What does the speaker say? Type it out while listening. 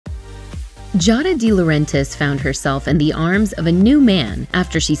Giada De Laurentiis found herself in the arms of a new man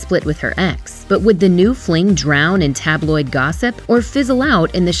after she split with her ex. But would the new fling drown in tabloid gossip or fizzle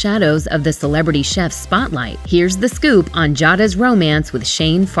out in the shadows of the celebrity chef's spotlight? Here's the scoop on Giada's romance with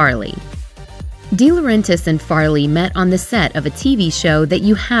Farley. De Laurentiis and Farley met on the set of a TV show that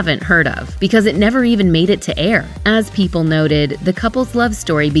you haven't heard of because it never even made it to air. As People noted, the couple's love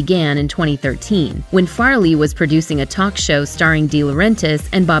story began in 2013 when Farley was producing a talk show starring De Laurentiis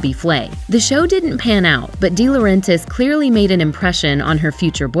and Bobby Flay. The show didn't pan out, but De Laurentiis clearly made an impression on her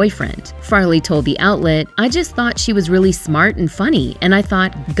future boyfriend. Farley told the outlet, "I just thought she was really smart and funny, and I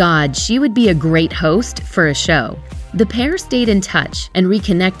thought, God, she would be a great host for a show." The pair stayed in touch and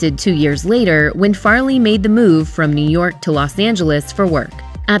reconnected 2 years later when Farley made the move from New York to Los Angeles for work.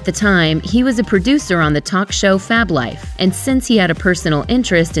 At the time, he was a producer on the talk show Fab Life, and since he had a personal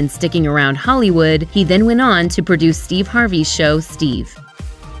interest in sticking around Hollywood, he then went on to produce Steve Harvey's show Steve.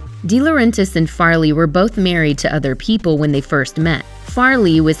 De Laurentiis and Farley were both married to other people when they first met.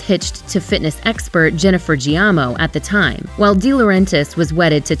 Farley was hitched to fitness expert Jennifer Giamo at the time, while De Laurentiis was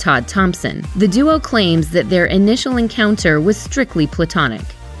wedded to Todd Thompson. The duo claims that their initial encounter was strictly platonic.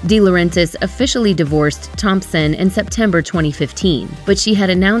 De Laurentiis officially divorced Thompson in September 2015, but she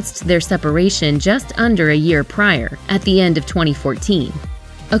had announced their separation just under a year prior, at the end of 2014.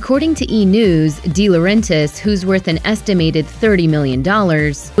 According to E! News, De Laurentiis, who's worth an estimated $30 million,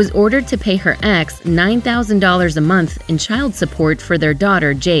 was ordered to pay her ex $9,000 a month in child support for their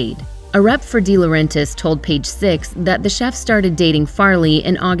daughter, Jade. A rep for De Laurentiis told Page 6 that the chef started dating Farley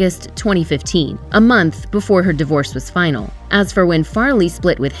in August 2015, a month before her divorce was final. As for when Farley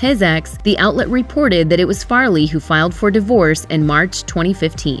split with his ex, the outlet reported that it was Farley who filed for divorce in March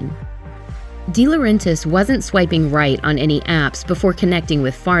 2015. De Laurentiis wasn't swiping right on any apps before connecting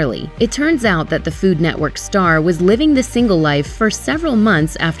with Farley. It turns out that the Food Network star was living the single life for several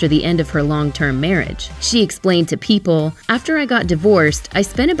months after the end of her long-term marriage. She explained to People, "After I got divorced, I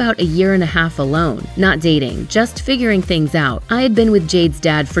spent about a year and a half alone, not dating, just figuring things out. I had been with Jade's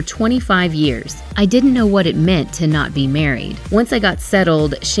dad for 25 years. I didn't know what it meant to not be married. Once I got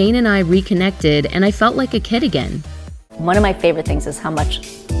settled, Shane and I reconnected and I felt like a kid again." One of my favorite things is how much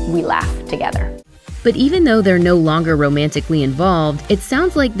we laugh together. But even though they're no longer romantically involved, it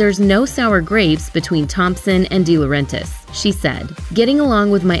sounds like there's no sour grapes between Thompson and De Laurentiis. She said, "Getting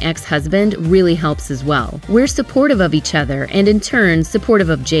along with my ex-husband really helps as well. We're supportive of each other and in turn supportive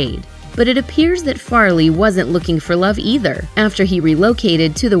of Jade." But it appears that Farley wasn't looking for love either after he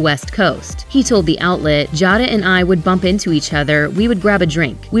relocated to the West Coast. He told the outlet, "Giada and I would bump into each other, we would grab a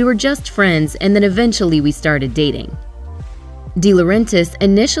drink. We were just friends and then eventually we started dating." De Laurentiis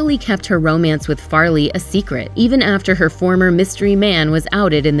initially kept her romance with Farley a secret, even after her former mystery man was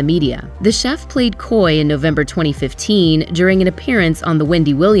outed in the media. The chef played coy in November 2015 during an appearance on The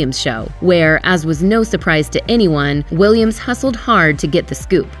Wendy Williams Show, where, as was no surprise to anyone, Williams hustled hard to get the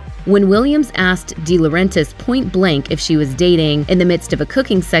scoop. When Williams asked De Laurentiis point blank if she was dating in the midst of a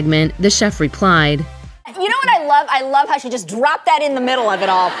cooking segment, the chef replied, "You know what I love? I love how she just dropped that in the middle of it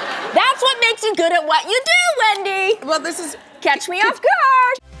all. That's what makes you good at what you do, Wendy." Well, this is... Catch me off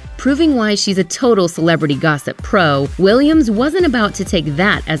guard. Proving why she's a total celebrity gossip pro, Williams wasn't about to take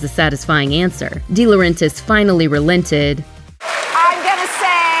that as a satisfying answer. De Laurentiis finally relented. I'm gonna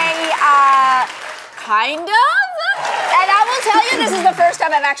say, kind of. And I will tell you, this is the first time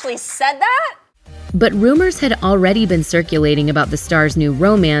I've actually said that. But rumors had already been circulating about the star's new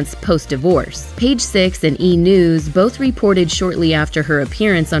romance post-divorce. Page 6 and E! News both reported shortly after her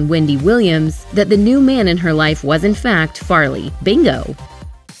appearance on Wendy Williams that the new man in her life was in fact Farley. Bingo!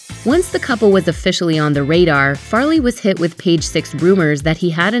 Once the couple was officially on the radar, Farley was hit with Page 6 rumors that he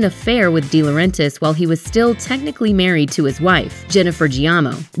had an affair with De Laurentiis while he was still technically married to his wife, Jennifer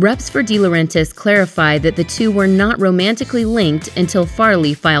Giamo. Reps for De Laurentiis clarified that the two were not romantically linked until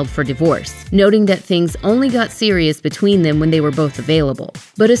Farley filed for divorce, noting that things only got serious between them when they were both available.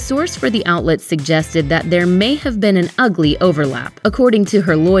 But a source for the outlet suggested that there may have been an ugly overlap. According to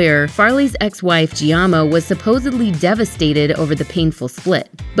her lawyer, Farley's ex-wife Giamo was supposedly devastated over the painful split.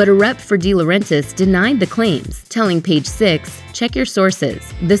 But a rep for De Laurentiis denied the claims, telling Page 6, "Check your sources.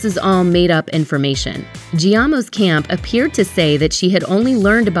 This is all made-up information." Giamo's camp appeared to say that she had only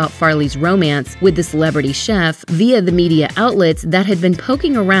learned about Farley's romance with the celebrity chef via the media outlets that had been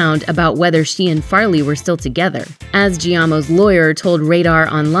poking around about whether she and Farley were still together. As Giamo's lawyer told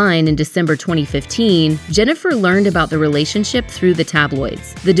Radar Online in December 2015, Jennifer learned about the relationship through the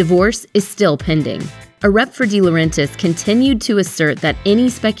tabloids. The divorce is still pending. A rep for De Laurentiis continued to assert that any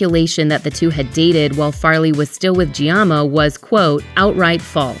speculation that the two had dated while Farley was still with Giamo was, quote, outright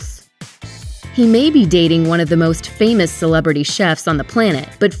false. He may be dating one of the most famous celebrity chefs on the planet,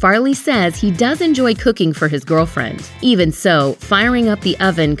 but Farley says he does enjoy cooking for his girlfriend. Even so, firing up the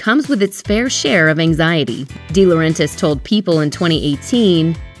oven comes with its fair share of anxiety. De Laurentiis told People in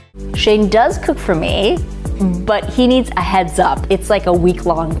 2018, Shane does cook for me, but he needs a heads up. It's like a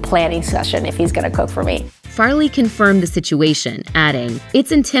week-long planning session if he's gonna cook for me. Farley confirmed the situation, adding,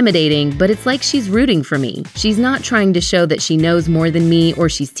 "It's intimidating, but it's like she's rooting for me. She's not trying to show that she knows more than me or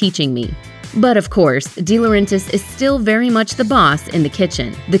she's teaching me." But of course, De Laurentiis is still very much the boss in the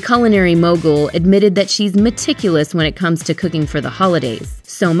kitchen. The culinary mogul admitted that she's meticulous when it comes to cooking for the holidays.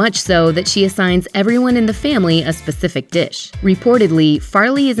 So much so that she assigns everyone in the family a specific dish. Reportedly,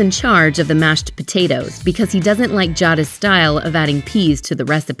 Farley is in charge of the mashed potatoes because he doesn't like Giada's style of adding peas to the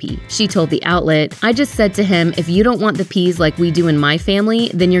recipe. She told the outlet, "I just said to him, if you don't want the peas like we do in my family,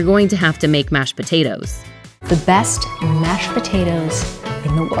 then you're going to have to make mashed potatoes." The best mashed potatoes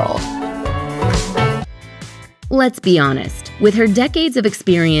in the world. Let's be honest, with her decades of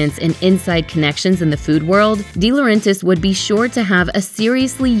experience and inside connections in the food world, De Laurentiis would be sure to have a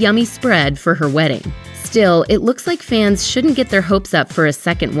seriously yummy spread for her wedding. Still, it looks like fans shouldn't get their hopes up for a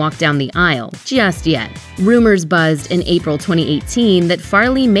second walk down the aisle just yet. Rumors buzzed in April 2018 that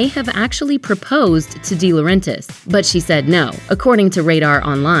Farley may have actually proposed to De Laurentiis, but she said no, according to Radar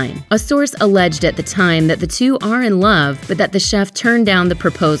Online. A source alleged at the time that the two are in love, but that the chef turned down the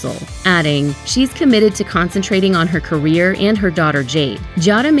proposal, adding, "She's committed to concentrating on her career and her daughter Jade.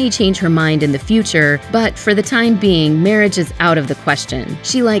 Giada may change her mind in the future, but for the time being, marriage is out of the question.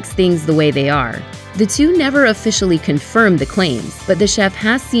 She likes things the way they are." The two never officially confirmed the claims, but the chef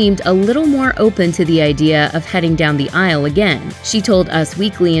has seemed a little more open to the idea of heading down the aisle again. She told Us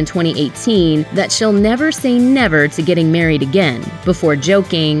Weekly in 2018 that she'll never say never to getting married again, before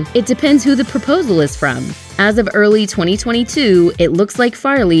joking, "It depends who the proposal is from." As of early 2022, it looks like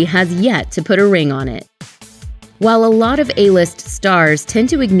Farley has yet to put a ring on it. While a lot of A-list stars tend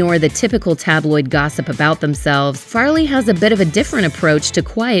to ignore the typical tabloid gossip about themselves, Farley has a bit of a different approach to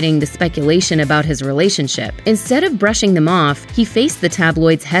quieting the speculation about his relationship. Instead of brushing them off, he faced the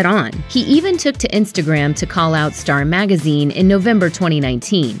tabloids head-on. He even took to Instagram to call out Star magazine in November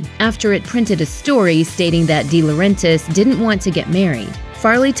 2019, after it printed a story stating that De Laurentiis didn't want to get married.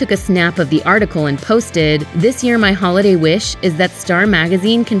 Farley took a snap of the article and posted, "This year my holiday wish is that Star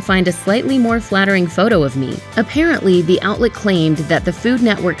magazine can find a slightly more flattering photo of me." Apparently, the outlet claimed that the Food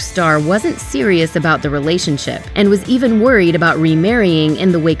Network star wasn't serious about the relationship and was even worried about remarrying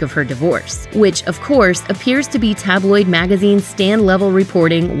in the wake of her divorce, which, of course, appears to be tabloid magazine stand-level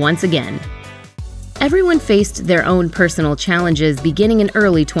reporting once again. Everyone faced their own personal challenges beginning in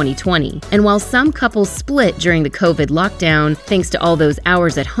early 2020, and while some couples split during the COVID lockdown thanks to all those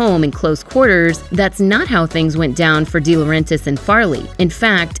hours at home in close quarters, that's not how things went down for De Laurentiis and Farley. In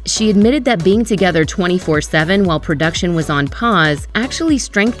fact, she admitted that being together 24/7 while production was on pause actually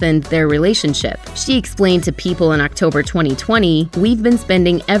strengthened their relationship. She explained to People in October 2020, "We've been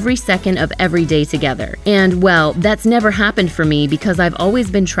spending every second of every day together. And, well, that's never happened for me because I've always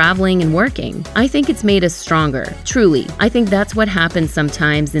been traveling and working. I think it's made us stronger. Truly, I think that's what happens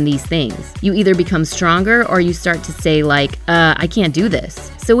sometimes in these things. You either become stronger or you start to say like, I can't do this."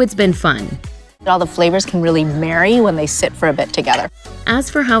 So it's been fun. All the flavors can really marry when they sit for a bit together.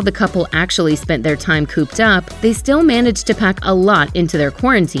 As for how the couple actually spent their time cooped up, they still managed to pack a lot into their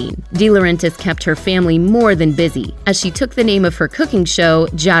quarantine. De Laurentiis kept her family more than busy, as she took the name of her cooking show,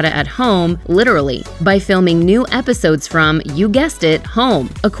 Giada at Home, literally, by filming new episodes from, you guessed it, home.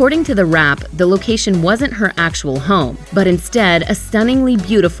 According to the Wrap, the location wasn't her actual home, but instead a stunningly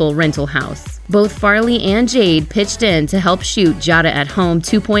beautiful rental house. Both Farley and Jade pitched in to help shoot Giada at Home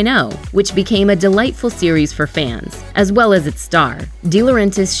 2.0, which became a delightful series for fans, as well as its star. De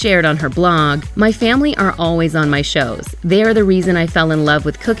Laurentiis shared on her blog, "My family are always on my shows. They are the reason I fell in love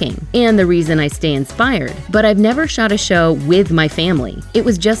with cooking, and the reason I stay inspired. But I've never shot a show with my family. It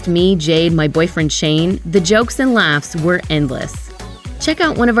was just me, Jade, my boyfriend Shane. The jokes and laughs were endless." Check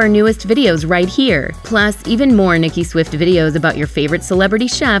out one of our newest videos right here. Plus, even more Nicki Swift videos about your favorite celebrity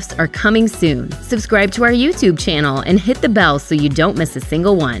chefs are coming soon. Subscribe to our YouTube channel and hit the bell so you don't miss a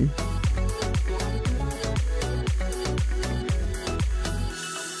single one.